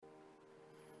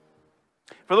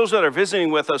For those that are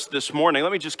visiting with us this morning,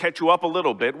 let me just catch you up a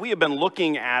little bit. We have been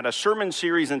looking at a sermon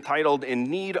series entitled In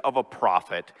Need of a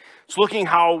Prophet. It's looking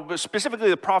how specifically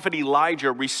the prophet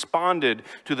Elijah responded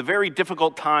to the very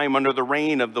difficult time under the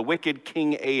reign of the wicked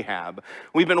King Ahab.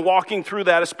 We've been walking through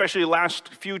that, especially the last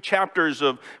few chapters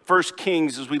of 1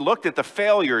 Kings as we looked at the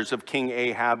failures of King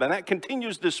Ahab. And that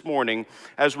continues this morning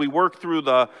as we work through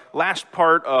the last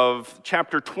part of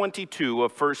chapter 22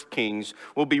 of 1 Kings.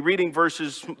 We'll be reading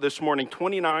verses this morning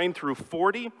 29 through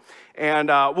 40, and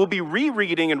we'll be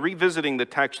rereading and revisiting the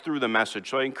text through the message.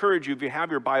 So I encourage you, if you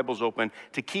have your Bibles open,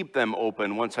 to keep them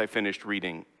open once I finished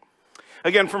reading.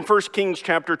 Again, from 1 Kings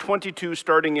chapter 22,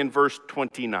 starting in verse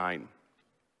 29.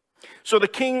 So the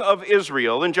king of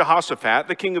Israel and Jehoshaphat,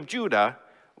 the king of Judah,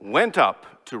 went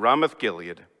up to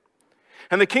Ramoth-Gilead.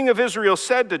 And the king of Israel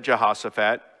said to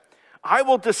Jehoshaphat, I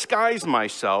will disguise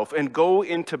myself and go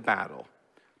into battle,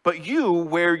 but you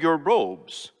wear your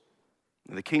robes.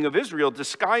 And the king of Israel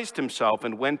disguised himself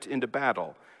and went into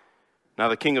battle. Now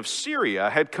the king of Syria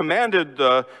had commanded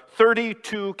the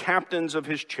 32 captains of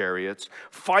his chariots,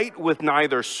 fight with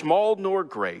neither small nor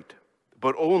great,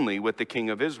 but only with the king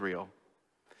of Israel.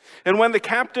 And when the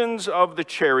captains of the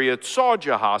chariots saw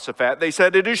Jehoshaphat, they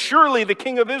said, it is surely the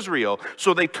king of Israel.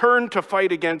 So they turned to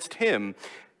fight against him.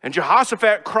 And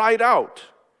Jehoshaphat cried out.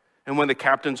 And when the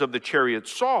captains of the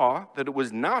chariots saw that it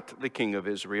was not the king of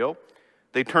Israel,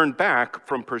 they turned back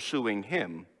from pursuing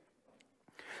him.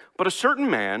 But a certain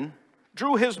man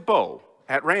drew his bow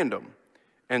at random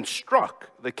and struck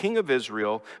the king of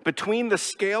Israel between the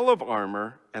scale of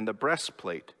armor and the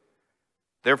breastplate.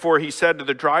 Therefore he said to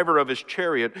the driver of his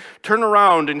chariot, turn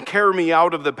around and carry me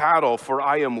out of the battle, for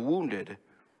I am wounded.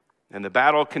 And the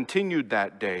battle continued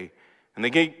that day, and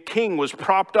the king was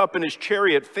propped up in his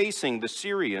chariot facing the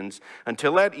Syrians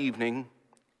until at evening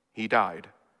he died.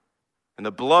 And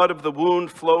the blood of the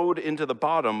wound flowed into the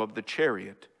bottom of the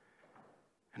chariot.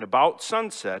 And about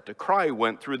sunset, a cry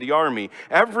went through the army,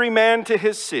 every man to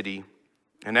his city,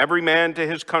 and every man to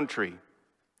his country.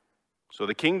 So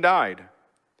the king died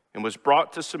and was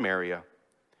brought to Samaria.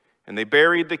 And they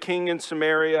buried the king in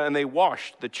Samaria, and they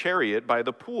washed the chariot by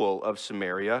the pool of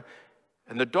Samaria.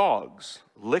 And the dogs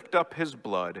licked up his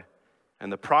blood,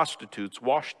 and the prostitutes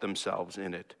washed themselves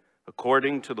in it,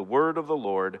 according to the word of the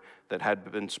Lord that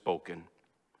had been spoken.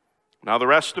 Now the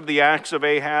rest of the acts of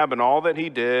Ahab and all that he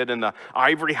did, and the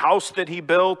ivory house that he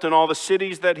built, and all the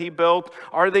cities that he built,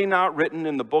 are they not written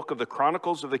in the book of the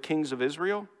Chronicles of the kings of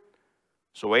Israel?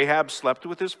 So Ahab slept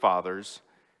with his fathers,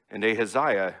 and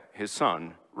Ahaziah his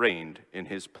son reigned in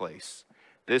his place.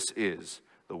 This is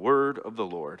the word of the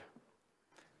Lord.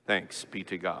 Thanks be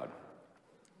to God.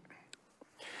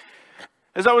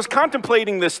 As I was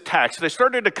contemplating this text, I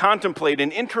started to contemplate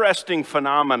an interesting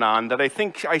phenomenon that I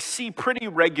think I see pretty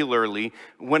regularly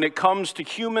when it comes to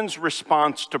humans'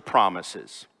 response to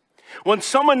promises. When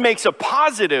someone makes a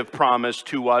positive promise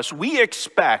to us, we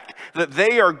expect that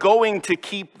they are going to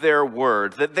keep their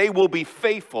word, that they will be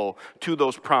faithful to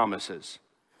those promises.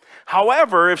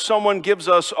 However, if someone gives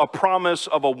us a promise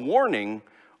of a warning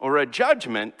or a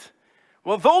judgment,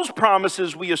 well, those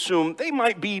promises, we assume, they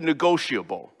might be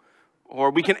negotiable. Or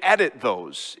we can edit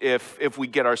those if we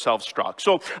get ourselves struck.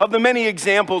 So of the many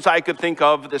examples I could think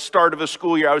of at the start of a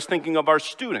school year, I was thinking of our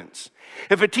students.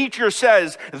 If a teacher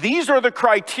says, these are the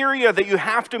criteria that you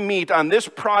have to meet on this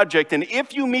project, and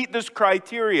if you meet this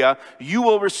criteria, you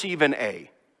will receive an A.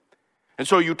 And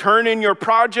so you turn in your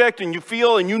project and you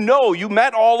feel and you know you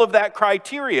met all of that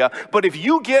criteria, but if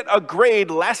you get a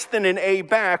grade less than an A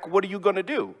back, what are you going to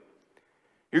do?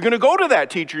 You're going to go to that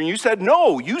teacher and you said,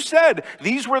 no, you said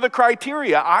these were the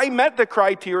criteria. I met the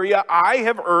criteria. I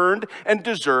have earned and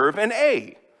deserve an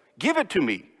A. Give it to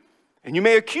me. And you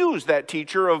may accuse that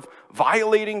teacher of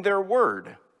violating their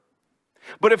word.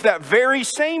 But if that very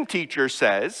same teacher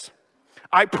says,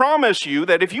 I promise you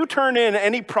that if you turn in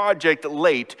any project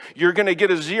late, you're going to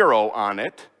get a 0 on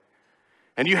it,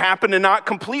 and you happen to not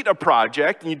complete a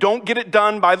project and you don't get it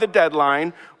done by the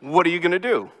deadline, what are you going to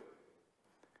do?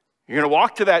 You're going to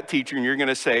walk to that teacher and you're going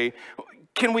to say,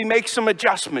 can we make some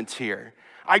adjustments here?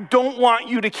 I don't want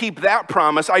you to keep that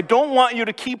promise. I don't want you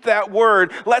to keep that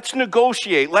word. Let's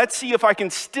negotiate. Let's see if I can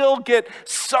still get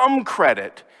some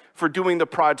credit for doing the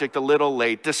project a little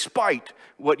late, despite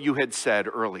what you had said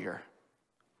earlier.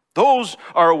 Those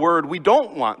are a word we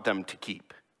don't want them to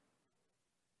keep.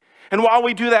 And while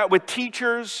we do that with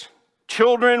teachers,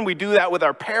 children, we do that with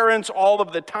our parents all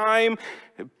of the time.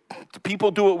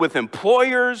 People do it with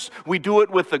employers. We do it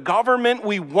with the government.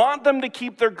 We want them to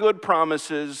keep their good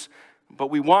promises, but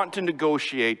we want to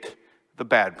negotiate the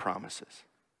bad promises.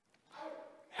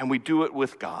 And we do it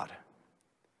with God.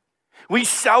 We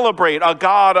celebrate a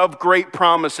God of great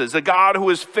promises, a God who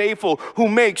is faithful, who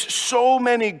makes so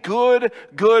many good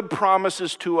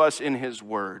promises to us in his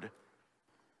word.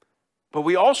 But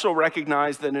we also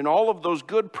recognize that in all of those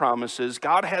good promises,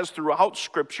 God has throughout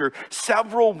Scripture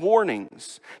several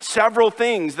warnings, several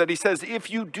things that he says, if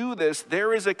you do this,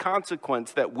 there is a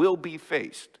consequence that will be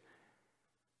faced.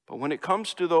 But when it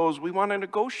comes to those, we want to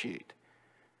negotiate.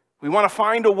 We want to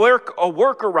find a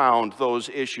workaround those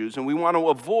issues, and we want to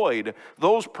avoid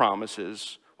those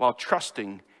promises while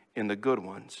trusting in the good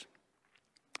ones.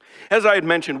 As I had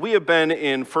mentioned, we have been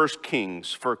in 1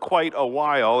 Kings for quite a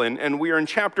while, and we are in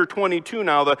chapter 22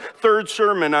 now, the third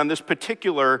sermon on this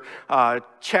particular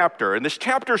chapter. And this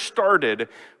chapter started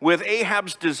with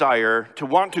Ahab's desire to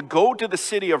want to go to the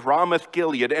city of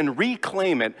Ramoth-Gilead and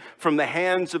reclaim it from the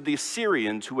hands of the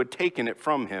Assyrians who had taken it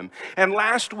from him. And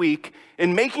last week,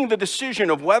 in making the decision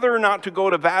of whether or not to go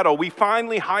to battle, we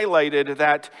finally highlighted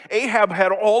that Ahab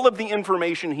had all of the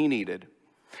information he needed.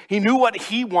 He knew what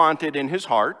he wanted in his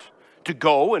heart, to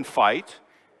go and fight.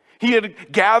 He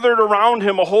had gathered around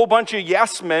him a whole bunch of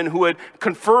yes men who had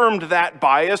confirmed that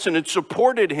bias and had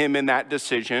supported him in that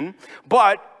decision.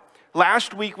 But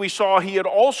last week we saw he had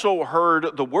also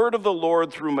heard the word of the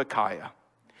Lord through Micaiah.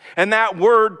 And that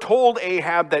word told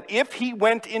Ahab that if he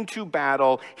went into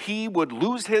battle, he would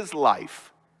lose his life.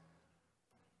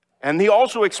 And he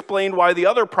also explained why the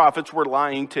other prophets were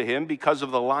lying to him because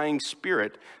of the lying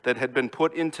spirit that had been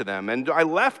put into them. And I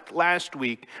left last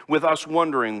week with us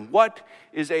wondering, what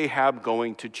is Ahab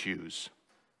going to choose?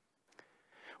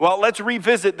 Well, let's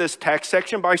revisit this text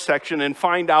section by section and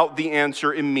find out the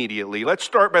answer immediately. Let's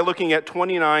start by looking at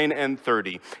 29 and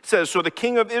 30. It says, so the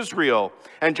king of Israel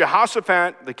and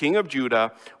Jehoshaphat, the king of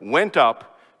Judah, went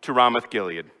up to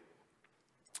Ramoth-Gilead.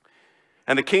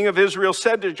 And the king of Israel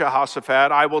said to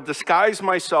Jehoshaphat, I will disguise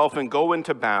myself and go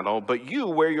into battle, but you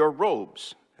wear your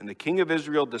robes. And the king of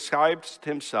Israel disguised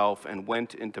himself and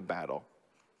went into battle.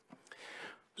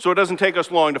 So it doesn't take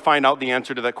us long to find out the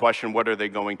answer to that question, what are they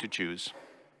going to choose?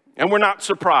 And we're not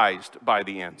surprised by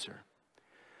the answer.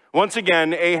 Once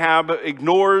again, Ahab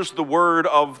ignores the word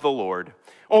of the Lord,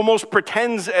 almost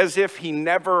pretends as if he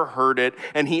never heard it,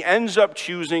 and he ends up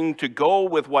choosing to go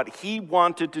with what he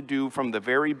wanted to do from the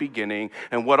very beginning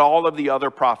and what all of the other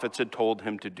prophets had told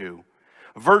him to do,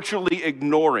 virtually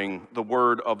ignoring the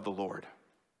word of the Lord.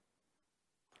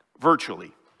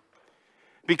 Virtually.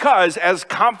 Because as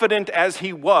confident as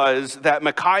he was that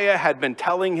Micaiah had been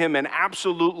telling him an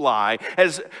absolute lie,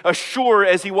 as sure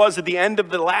as he was at the end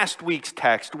of the last week's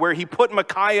text, where he put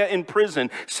Micaiah in prison,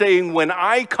 saying, when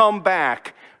I come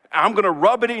back, I'm going to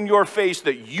rub it in your face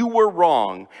that you were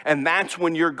wrong, and that's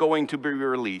when you're going to be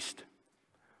released.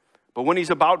 But when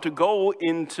he's about to go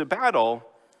into battle,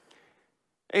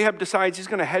 Ahab decides he's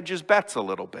going to hedge his bets a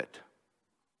little bit.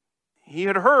 He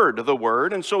had heard the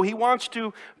word, and so he wants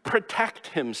to protect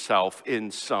himself in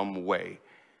some way.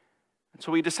 And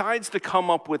so he decides to come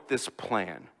up with this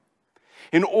plan.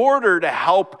 In order to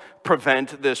help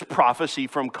prevent this prophecy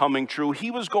from coming true,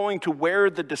 he was going to wear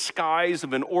the disguise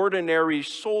of an ordinary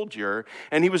soldier,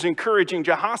 and he was encouraging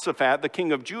Jehoshaphat, the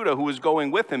king of Judah, who was going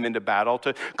with him into battle,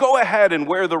 to go ahead and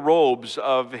wear the robes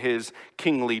of his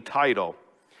kingly title.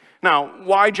 Now,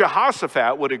 why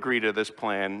Jehoshaphat would agree to this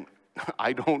plan,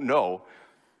 I don't know,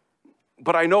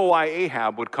 but I know why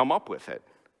Ahab would come up with it.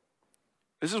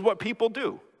 This is what people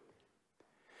do.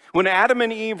 When Adam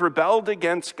and Eve rebelled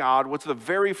against God, what's the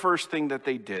very first thing that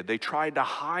they did? They tried to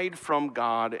hide from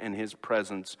God and his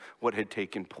presence what had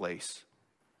taken place.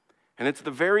 And it's the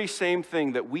very same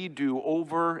thing that we do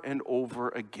over and over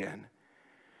again.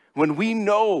 When we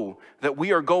know that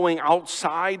we are going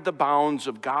outside the bounds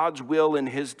of God's will and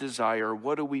his desire,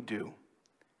 what do?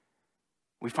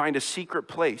 We find a secret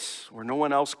place where no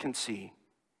one else can see.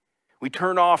 We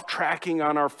turn off tracking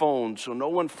on our phones so no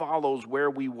one follows where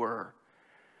we were.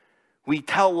 We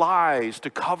tell lies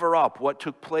to cover up what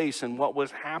took place and what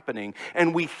was happening.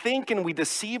 And we think and we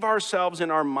deceive ourselves in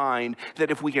our mind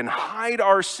that if we can hide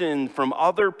our sin from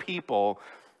other people,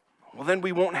 well, then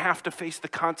we won't have to face the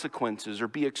consequences or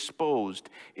be exposed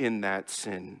in that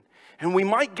sin. And we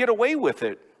might get away with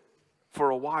it for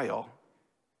a while.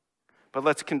 But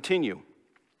let's continue.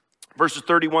 Verses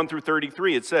 31 through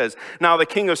 33, it says, now the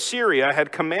king of Syria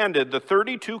had commanded the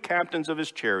 32 captains of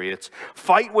his chariots,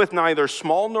 fight with neither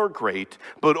small nor great,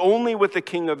 but only with the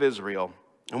king of Israel.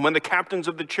 And when the captains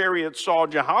of the chariots saw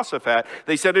Jehoshaphat,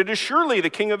 they said, it is surely the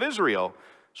king of Israel.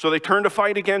 So they turned to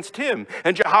fight against him.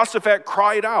 And Jehoshaphat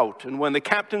cried out. And when the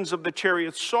captains of the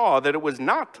chariots saw that it was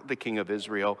not the king of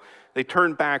Israel, they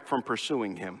turned back from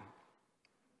pursuing him.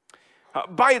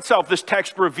 By itself, this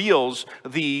text reveals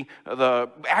the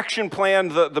action plan,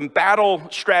 the battle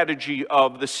strategy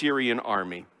of the Syrian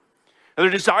army. Their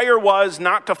desire was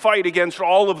not to fight against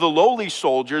all of the lowly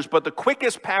soldiers, but the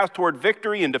quickest path toward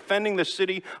victory in defending the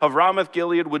city of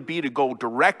Ramoth-Gilead would be to go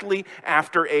directly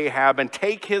after Ahab and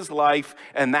take his life,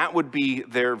 and that would be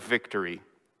their victory.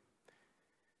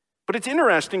 But it's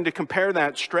interesting to compare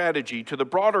that strategy to the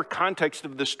broader context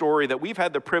of the story that we've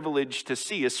had the privilege to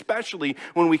see, especially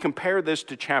when we compare this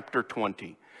to chapter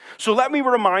 20. So let me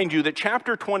remind you that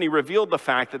chapter 20 revealed the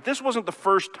fact that this wasn't the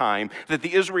first time that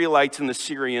the Israelites and the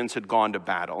Syrians had gone to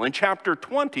battle. In chapter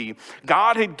 20,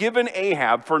 God had given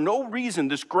Ahab, for no reason,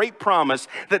 this great promise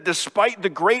that despite the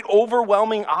great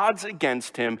overwhelming odds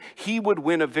against him, he would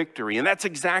win a victory. And that's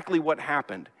exactly what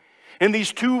happened. In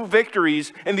these two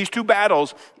victories, in these two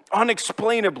battles,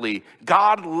 unexplainably,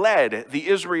 God led the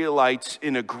Israelites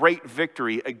in a great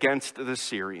victory against the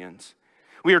Syrians.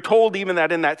 We are told even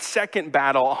that in that second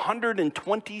battle,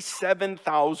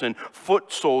 127,000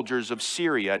 foot soldiers of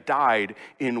Syria died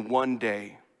in one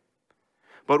day.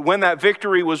 But when that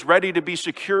victory was ready to be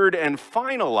secured and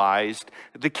finalized,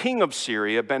 the king of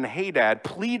Syria, Ben-Hadad,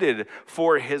 pleaded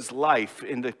for his life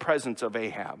in the presence of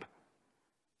Ahab.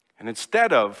 And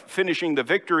instead of finishing the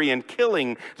victory and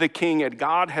killing the king as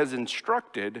God has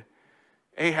instructed,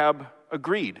 Ahab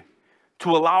agreed to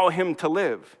allow him to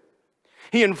live.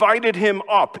 He invited him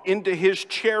up into his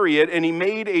chariot, and he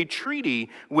made a treaty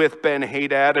with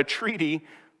Ben-Hadad, a treaty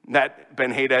that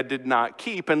Ben-Hadad did not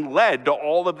keep, and led to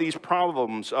all of these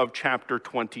problems of chapter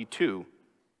 22.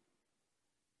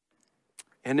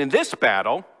 And in this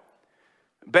battle,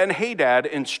 Ben-Hadad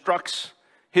instructs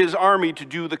his army to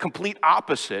do the complete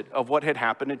opposite of what had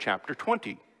happened in chapter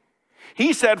 20.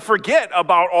 He said, forget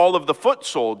about all of the foot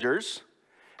soldiers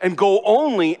and go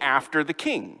only after the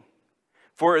king.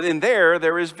 For in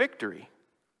there is victory.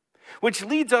 Which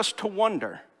leads us to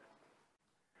wonder,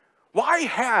 why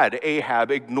had Ahab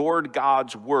ignored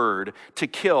God's word to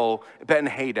kill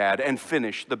Ben-Hadad and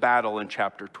finish the battle in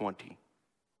chapter 20?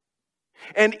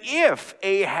 And if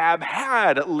Ahab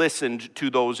had listened to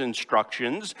those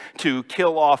instructions to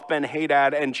kill off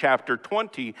Ben-Hadad in chapter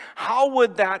 20, how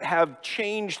would that have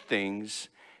changed things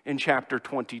in chapter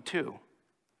 22?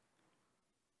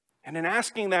 And in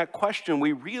asking that question,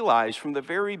 we realize from the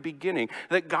very beginning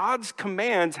that God's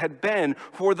commands had been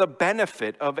for the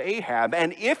benefit of Ahab.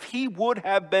 And if he would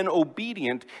have been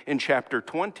obedient in chapter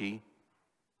 20,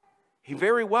 he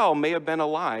very well may have been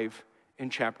alive in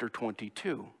chapter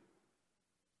 22.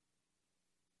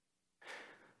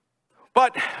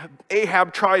 But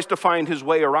Ahab tries to find his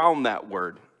way around that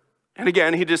word. And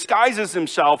again, he disguises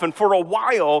himself, and for a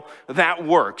while that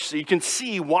works. You can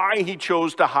see why he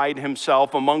chose to hide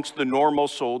himself amongst the normal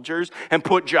soldiers and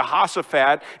put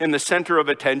Jehoshaphat in the center of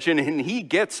attention, and he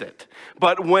gets it.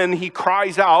 But when he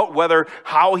cries out, whether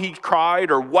how he cried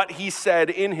or what he said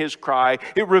in his cry,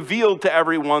 it revealed to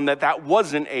everyone that that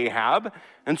wasn't Ahab.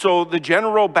 And so the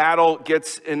general battle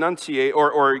gets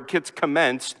gets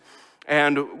commenced,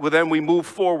 and then we move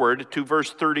forward to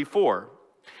verse 34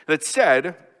 that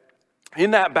said,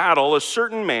 in that battle, a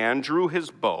certain man drew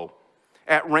his bow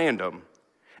at random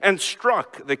and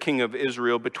struck the king of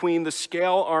Israel between the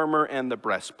scale armor and the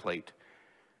breastplate.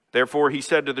 Therefore he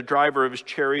said to the driver of his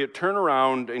chariot, turn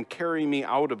around and carry me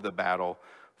out of the battle,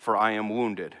 for I am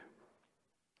wounded.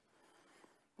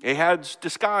 Ahab's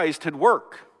disguise had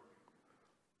worked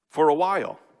for a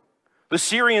while. The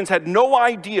Syrians had no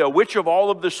idea which of all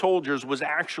of the soldiers was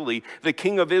actually the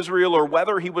king of Israel or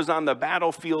whether he was on the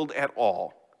battlefield at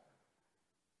all.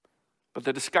 But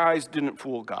the disguise didn't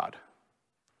fool God.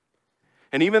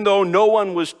 And even though no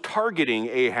one was targeting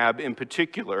Ahab in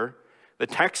particular, the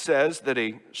text says that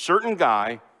a certain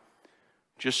guy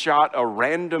just shot a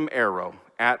random arrow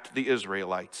at the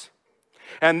Israelites.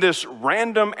 And this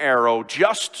random arrow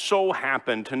just so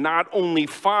happened to not only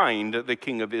find the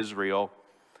king of Israel,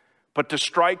 but to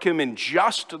strike him in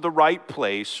just the right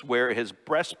place where his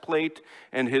breastplate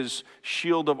and his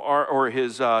shield of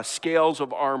his scales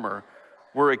of armor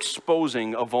were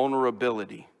exposing a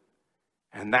vulnerability.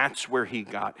 And that's where he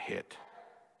got hit.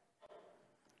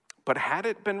 But had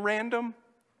it been random?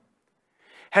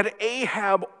 Had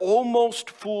Ahab almost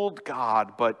fooled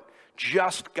God, but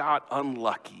just got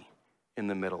unlucky in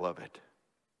the middle of it?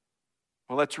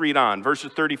 Well, let's read on,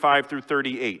 verses 35 through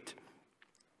 38.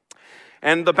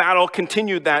 And the battle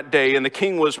continued that day, and the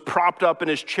king was propped up in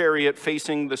his chariot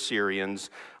facing the Syrians,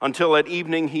 until at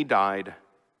evening he died.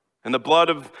 And the blood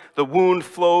of the wound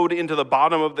flowed into the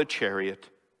bottom of the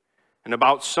chariot. And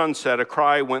about sunset, a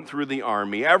cry went through the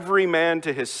army, every man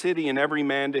to his city and every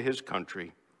man to his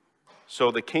country. So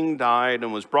the king died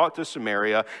and was brought to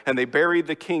Samaria, and they buried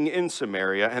the king in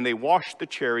Samaria, and they washed the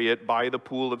chariot by the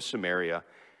pool of Samaria.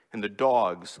 And the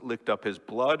dogs licked up his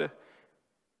blood,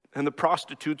 and the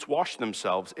prostitutes washed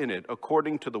themselves in it,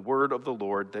 according to the word of the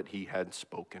Lord that he had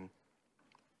spoken.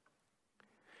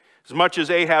 As much as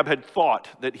Ahab had thought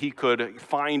that he could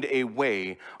find a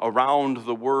way around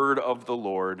the word of the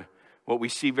Lord, what we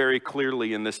see very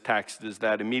clearly in this text is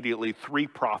that immediately 3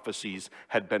 prophecies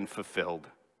had been fulfilled.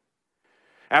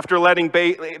 After letting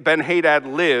Ben-Hadad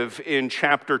live in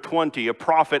chapter 20, a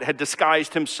prophet had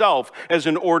disguised himself as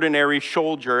an ordinary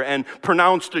soldier and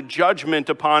pronounced a judgment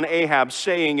upon Ahab,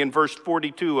 saying in verse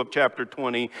 42 of chapter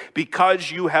 20,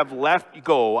 "Because you have let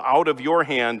go out of your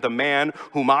hand the man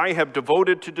whom I have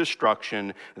devoted to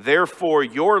destruction, therefore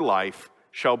your life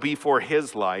shall be for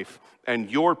his life, and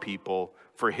your people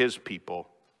for his people."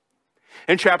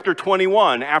 In chapter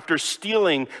 21, after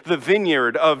stealing the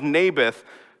vineyard of Naboth,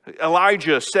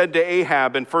 Elijah said to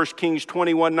Ahab in 1 Kings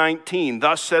 21:19,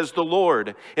 "Thus says the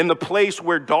Lord, in the place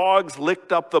where dogs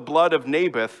licked up the blood of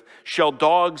Naboth, shall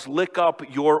dogs lick up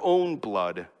your own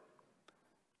blood."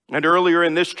 And earlier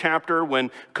in this chapter, when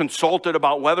consulted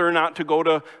about whether or not to go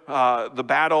to the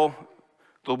battle,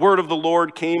 the word of the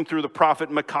Lord came through the prophet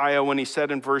Micaiah when he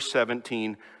said in verse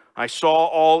 17, "I saw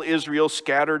all Israel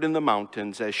scattered in the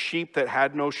mountains as sheep that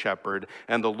had no shepherd.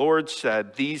 And the Lord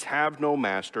said, these have no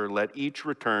master. Let each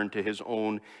return to his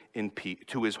home in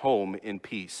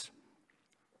peace."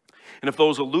 And if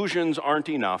those allusions aren't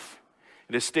enough,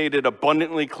 it is stated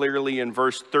abundantly clearly in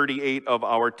verse 38 of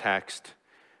our text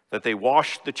that they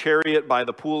washed the chariot by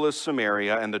the pool of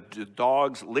Samaria, and the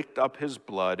dogs licked up his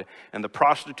blood, and the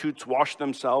prostitutes washed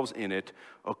themselves in it,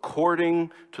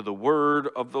 according to the word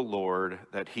of the Lord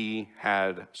that he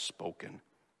had spoken.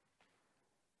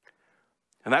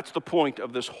 And that's the point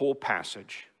of this whole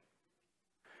passage.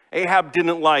 Ahab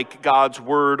didn't like God's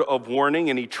word of warning,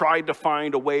 and he tried to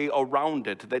find a way around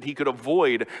it, that he could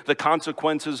avoid the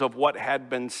consequences of what had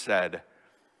been said.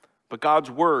 But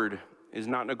God's word is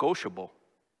not negotiable.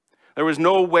 There was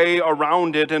no way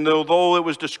around it, and although it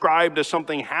was described as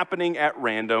something happening at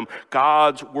random,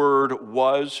 God's word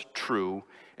was true,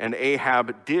 and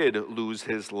Ahab did lose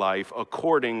his life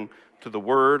according to the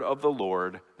word of the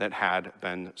Lord that had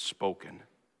been spoken.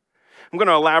 I'm going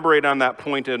to elaborate on that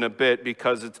point in a bit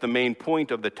because it's the main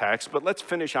point of the text, but let's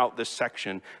finish out this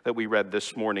section that we read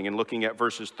this morning and looking at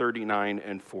verses 39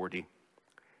 and 40.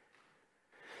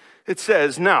 It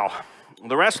says, "Now,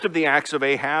 the rest of the acts of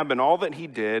Ahab and all that he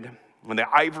did, and the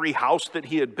ivory house that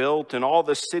he had built and all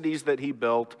the cities that he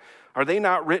built, are they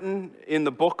not written in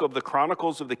the book of the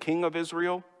Chronicles of the king of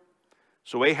Israel?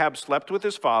 So Ahab slept with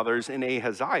his fathers, and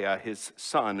Ahaziah, his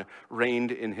son,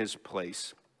 reigned in his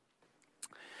place."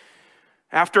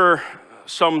 After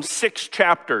some 6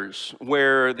 chapters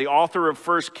where the author of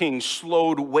 1 Kings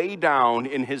slowed way down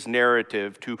in his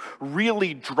narrative to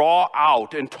really draw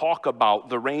out and talk about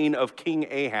the reign of King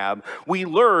Ahab, we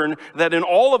learn that in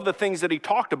all of the things that he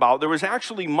talked about, there was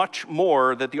actually much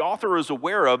more that the author was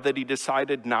aware of that he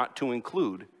decided not to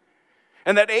include.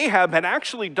 And that Ahab had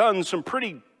actually done some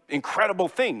pretty incredible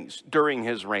things during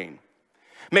his reign.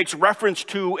 Makes reference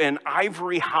to an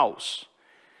ivory house.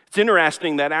 It's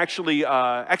interesting that actually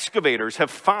excavators have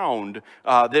found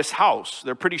this house.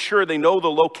 They're pretty sure they know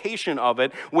the location of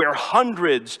it, where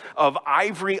hundreds of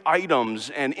ivory items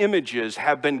and images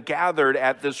have been gathered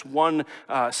at this one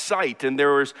site. And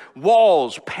there was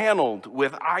walls paneled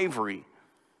with ivory.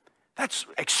 That's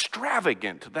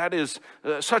extravagant. That is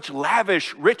such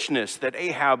lavish richness that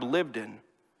Ahab lived in.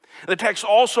 The text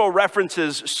also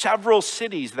references several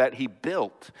cities that he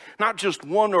built. Not just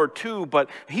 1 or 2, but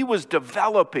he was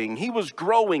developing, he was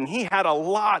growing, he had a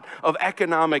lot of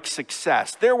economic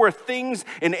success. There were things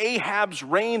in Ahab's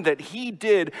reign that he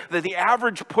did that the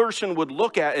average person would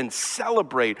look at and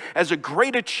celebrate as a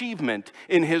great achievement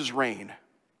in his reign.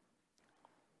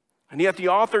 And yet the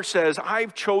author says,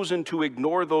 I've chosen to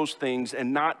ignore those things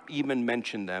and not even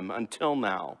mention them until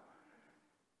now.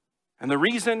 And the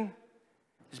reason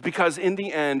is because in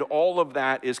the end, all of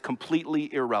that is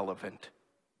completely irrelevant.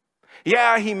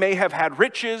 Yeah, he may have had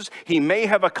riches, he may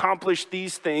have accomplished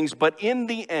these things, but in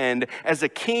the end, as a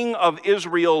king of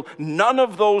Israel, none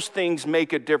of those things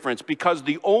make a difference, because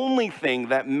the only thing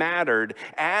that mattered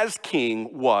as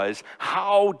king was,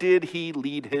 how did he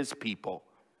lead his people?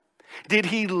 Did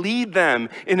he lead them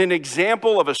in an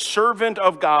example of a servant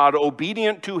of God,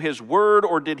 obedient to his word,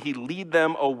 or did he lead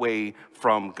them away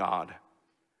from God?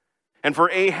 And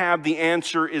for Ahab, the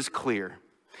answer is clear.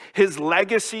 His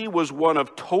legacy was one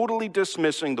of totally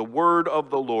dismissing the word of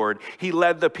the Lord. He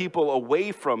led the people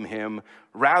away from him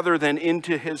rather than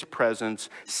into his presence,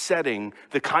 setting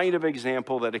the kind of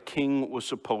example that a king was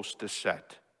supposed to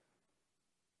set.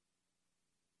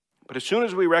 But as soon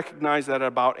as we recognize that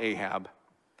about Ahab,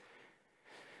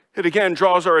 it again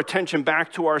draws our attention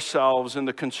back to ourselves and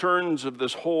the concerns of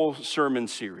this whole sermon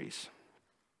series.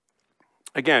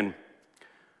 Again,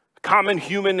 common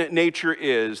human nature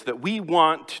is that we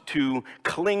want to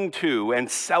cling to and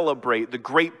celebrate the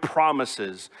great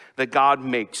promises that God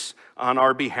makes on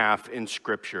our behalf in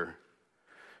Scripture.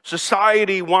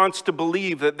 Society wants to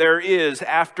believe that there is,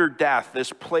 after death,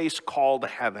 this place called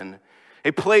heaven.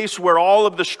 A place where all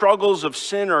of the struggles of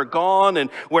sin are gone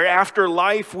and where after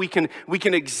life we can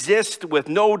exist with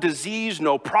no disease,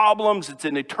 no problems. It's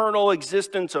an eternal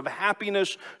existence of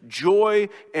happiness, joy,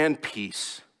 and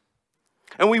peace.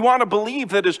 And we want to believe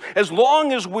that as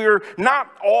long as we're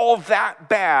not all that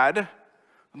bad,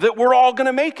 that we're all going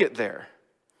to make it there.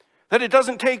 That it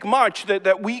doesn't take much,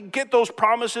 that we get those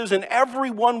promises and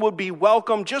everyone would be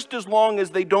welcome just as long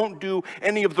as they don't do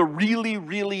any of the really,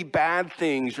 really bad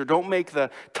things or don't make the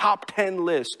top 10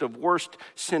 list of worst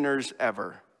sinners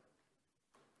ever.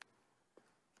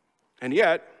 And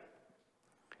yet,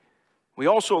 we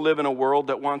also live in a world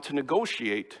that wants to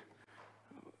negotiate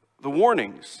the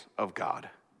warnings of God.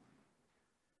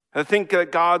 I think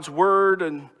that God's word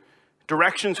and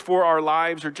directions for our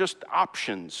lives are just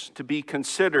options to be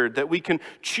considered, that we can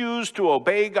choose to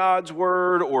obey God's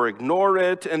word or ignore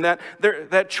it, and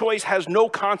that choice has no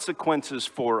consequences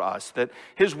for us, that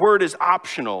his word is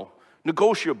optional,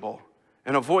 negotiable,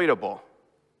 and avoidable.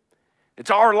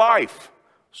 It's our life,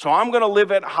 so I'm going to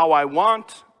live it how I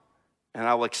want, and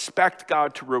I'll expect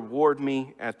God to reward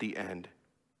me at the end.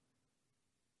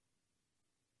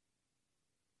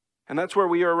 And that's where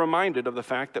we are reminded of the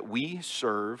fact that we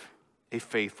serve a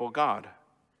faithful God.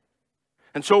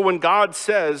 And so when God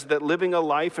says that living a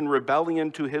life in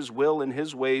rebellion to his will and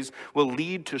his ways will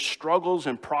lead to struggles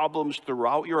and problems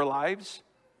throughout your lives,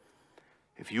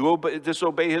 if you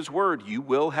disobey his word, you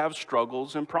will have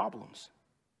struggles and problems.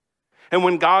 And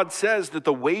when God says that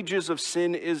the wages of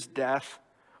sin is death,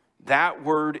 that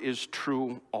word is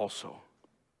true also.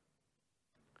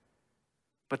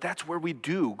 But that's where we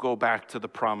do go back to the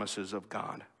promises of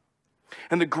God.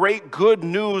 And the great good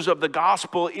news of the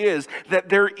gospel is that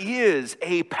there is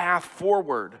a path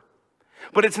forward.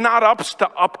 But it's not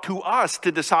up to us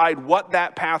to decide what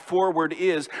that path forward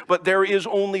is, but there is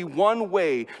only one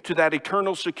way to that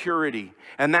eternal security.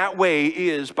 And that way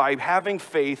is by having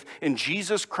faith in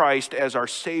Jesus Christ as our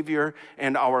Savior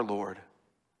and our Lord.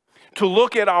 To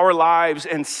look at our lives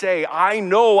and say, I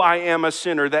know I am a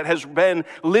sinner that has been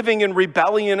living in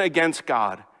rebellion against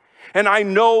God. And I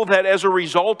know that as a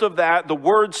result of that, the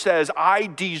word says I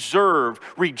deserve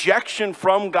rejection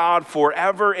from God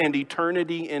forever and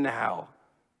eternity in hell.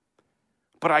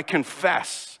 But I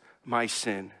confess my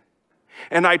sin.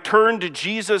 And I turn to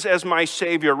Jesus as my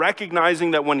Savior,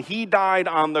 recognizing that when he died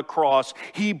on the cross,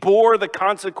 he bore the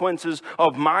consequences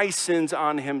of my sins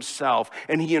on himself.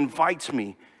 And he invites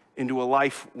me into a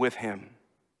life with him.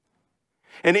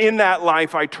 And in that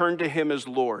life, I turn to him as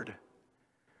Lord.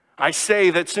 I say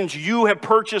that since you have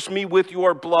purchased me with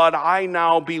your blood, I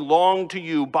now belong to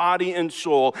you, body and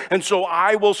soul. And so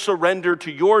I will surrender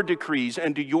to your decrees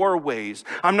and to your ways.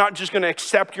 I'm not just going to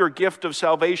accept your gift of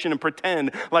salvation and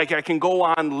pretend like I can go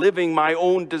on living my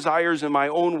own desires and my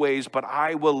own ways, but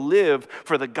I will live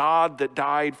for the God that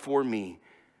died for me.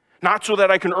 Not so that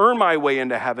I can earn my way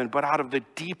into heaven, but out of the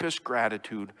deepest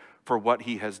gratitude for what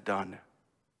he has done.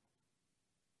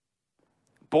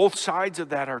 Both sides of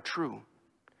that are true.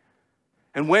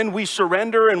 And when we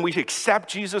surrender and we accept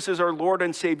Jesus as our Lord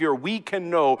and Savior, we can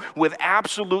know with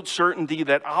absolute certainty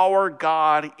that our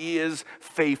God is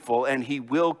faithful and he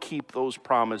will keep those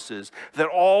promises, that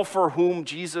all for whom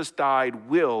Jesus died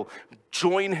will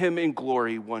join him in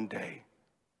glory one day.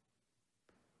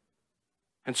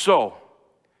 And so,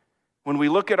 when we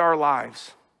look at our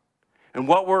lives and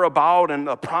what we're about and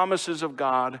the promises of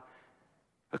God,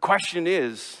 the question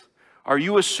is, are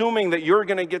you assuming that you're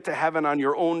going to get to heaven on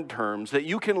your own terms, that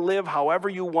you can live however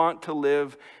you want to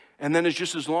live, and then it's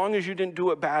just as long as you didn't do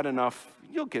it bad enough,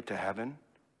 you'll get to heaven?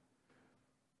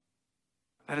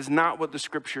 That is not what the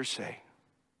scriptures say.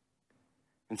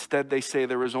 Instead, they say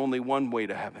there is only one way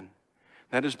to heaven.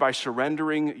 That is by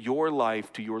surrendering your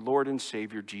life to your Lord and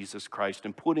Savior, Jesus Christ,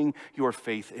 and putting your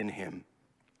faith in him.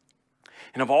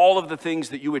 And of all of the things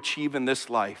that you achieve in this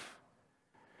life,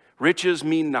 riches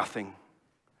mean nothing.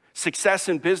 Success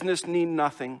in business mean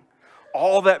nothing.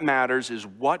 All that matters is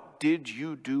what did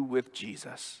you do with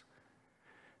Jesus?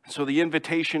 So the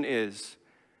invitation is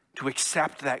to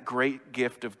accept that great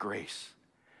gift of grace.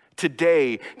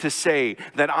 Today, to say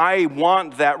that I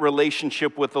want that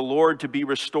relationship with the Lord to be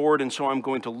restored, and so I'm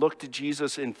going to look to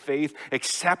Jesus in faith,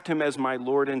 accept him as my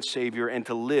Lord and Savior, and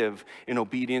to live in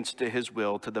obedience to his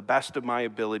will to the best of my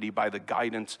ability by the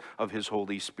guidance of his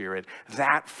Holy Spirit.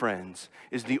 That, friends,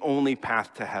 is the only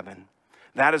path to heaven.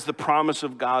 That is the promise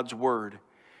of God's word.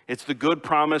 It's the good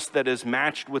promise that is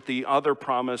matched with the other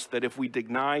promise that if we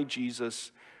deny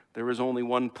Jesus, there is only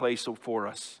one place for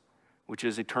us, which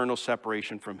is eternal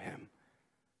separation from him.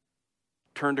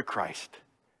 Turn to Christ,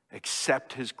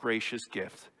 accept his gracious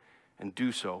gift, and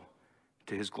do so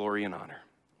to his glory and honor.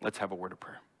 Let's have a word of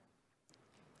prayer.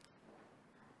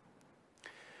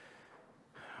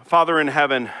 Father in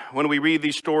heaven, when we read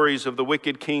these stories of the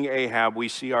wicked King Ahab, we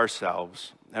see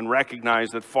ourselves and recognize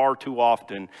that far too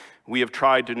often we have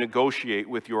tried to negotiate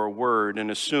with your word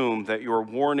and assume that your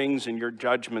warnings and your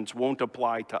judgments won't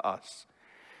apply to us.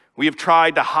 We have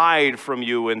tried to hide from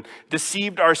you and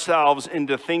deceived ourselves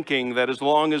into thinking that as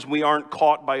long as we aren't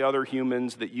caught by other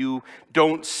humans, that you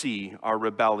don't see our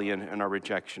rebellion and our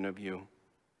rejection of you.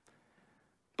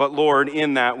 But Lord,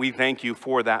 in that, we thank you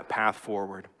for that path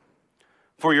forward,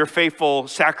 for your faithful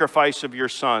sacrifice of your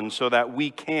Son, so that we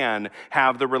can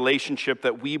have the relationship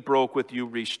that we broke with you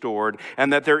restored,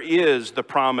 and that there is the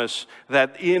promise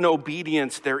that in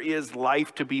obedience there is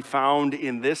life to be found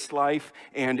in this life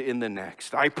and in the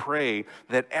next. I pray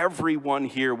that everyone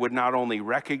here would not only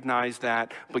recognize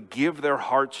that, but give their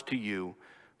hearts to you,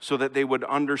 so that they would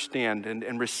understand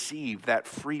and receive that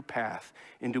free path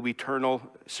into eternal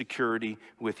security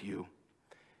with you.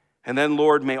 And then,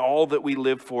 Lord, may all that we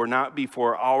live for not be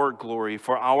for our glory,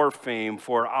 for our fame,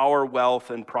 for our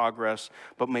wealth and progress,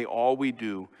 but may all we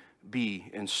do be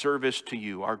in service to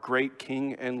you, our great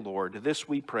King and Lord. This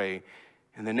we pray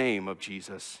in the name of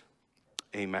Jesus.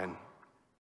 Amen.